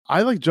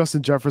I like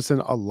Justin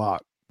Jefferson a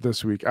lot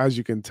this week, as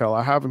you can tell.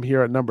 I have him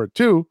here at number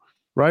 2,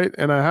 right?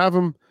 And I have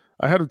him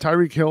ahead of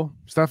Tyreek Hill,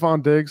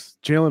 Stephon Diggs,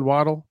 Jalen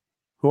Waddle,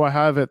 who I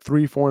have at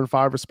 3, 4, and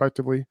 5,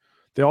 respectively.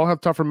 They all have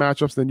tougher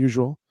matchups than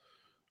usual,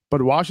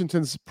 but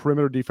Washington's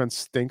perimeter defense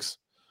stinks,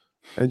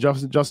 and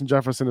Justin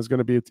Jefferson is going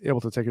to be able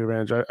to take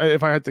advantage.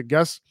 If I had to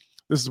guess,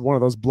 this is one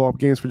of those blow-up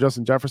games for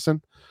Justin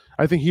Jefferson.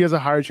 I think he has a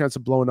higher chance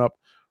of blowing up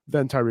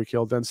than Tyreek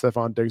Hill, then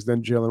Stephon Diggs,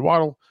 then Jalen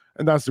Waddle,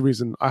 and that's the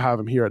reason I have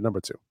him here at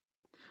number 2.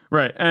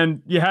 Right,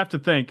 and you have to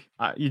think,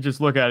 you just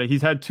look at it,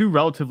 he's had 2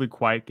 relatively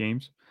quiet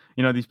games,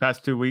 these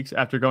past 2 weeks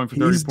after going for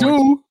 30 He's points.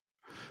 Due.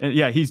 And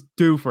yeah, he's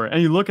due for it.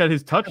 And you look at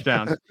his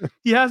touchdowns,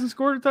 he hasn't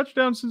scored a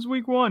touchdown since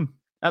week 1,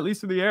 at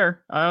least through the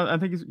air. I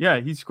think he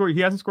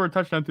hasn't scored a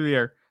touchdown through the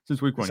air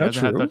since week 1. He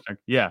hasn't had a touchdown.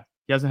 Yeah,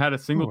 he hasn't had a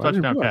single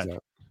touchdown catch. That.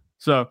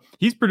 So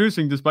he's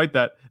producing despite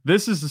that.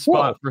 This is the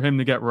spot for him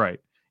to get right.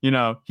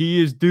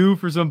 He is due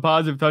for some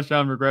positive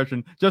touchdown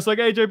regression, just like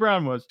AJ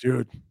Brown was.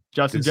 Dude,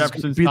 Justin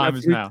Jefferson's time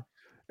is now.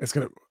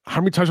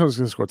 How many touchdowns is he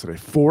going to score today?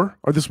 4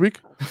 or this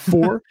week?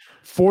 4?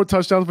 4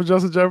 touchdowns for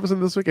Justin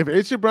Jefferson this week. If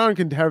AJ Brown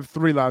can have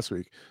 3 last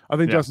week, I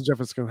think Justin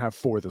Jefferson can have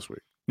 4 this week.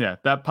 Yeah,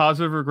 that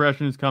positive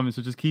regression is coming.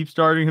 So just keep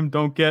starting him.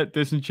 Don't get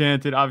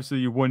disenchanted. Obviously,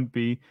 you wouldn't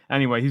be.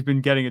 Anyway, he's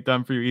been getting it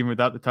done for you even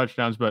without the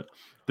touchdowns. But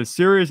the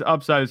serious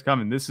upside is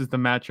coming. This is the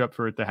matchup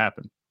for it to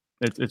happen.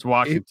 It's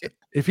Washington.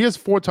 If he has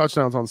 4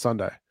 touchdowns on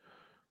Sunday,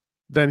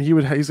 then he's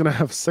going to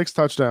have 6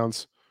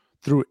 touchdowns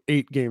through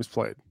 8 games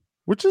played,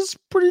 which is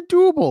pretty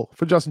doable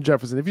for Justin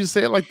Jefferson. If you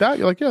say it like that,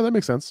 you're like, yeah, that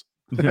makes sense.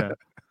 Yeah.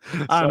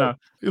 I don't know.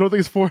 You don't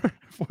think it's 4?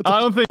 I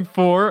don't think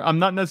 4. I'm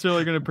not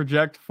necessarily going to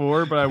project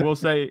 4, but I will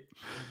say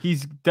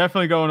he's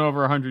definitely going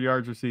over 100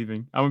 yards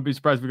receiving. I wouldn't be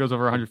surprised if he goes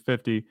over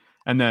 150.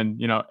 And then,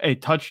 a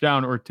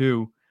touchdown or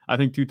 2. I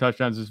think 2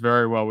 touchdowns is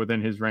very well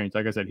within his range.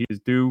 Like I said, he is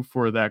due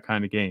for that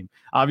kind of game.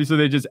 Obviously,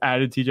 they just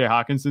added TJ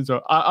Hawkinson,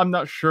 so I'm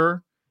not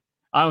sure.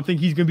 I don't think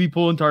he's going to be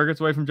pulling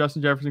targets away from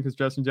Justin Jefferson because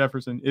Justin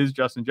Jefferson is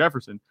Justin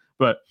Jefferson.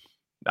 But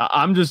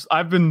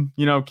I've been,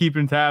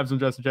 keeping tabs on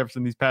Justin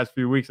Jefferson these past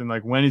few weeks, and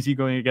like, when is he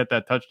going to get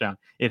that touchdown?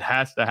 It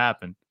has to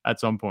happen at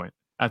some point.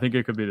 I think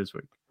it could be this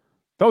week.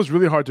 That was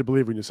really hard to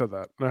believe when you said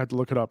that. I had to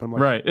look it up. I'm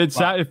like, right.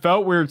 It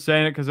felt weird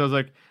saying it because I was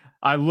like,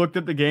 I looked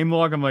at the game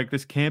log. I'm like,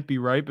 this can't be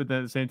right. But then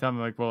at the same time,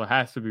 I'm like, well, it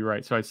has to be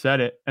right. So I said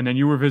it, and then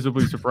you were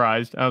visibly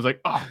surprised. I was like,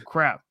 oh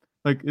crap!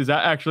 Like, is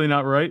that actually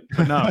not right?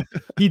 But no,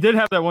 he did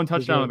have that 1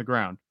 touchdown on the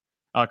ground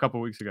a couple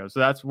of weeks ago. So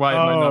that's why it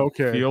might not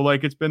feel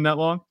like it's been that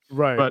long.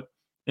 Right. But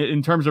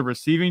in terms of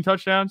receiving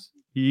touchdowns,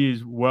 he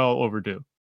is well overdue.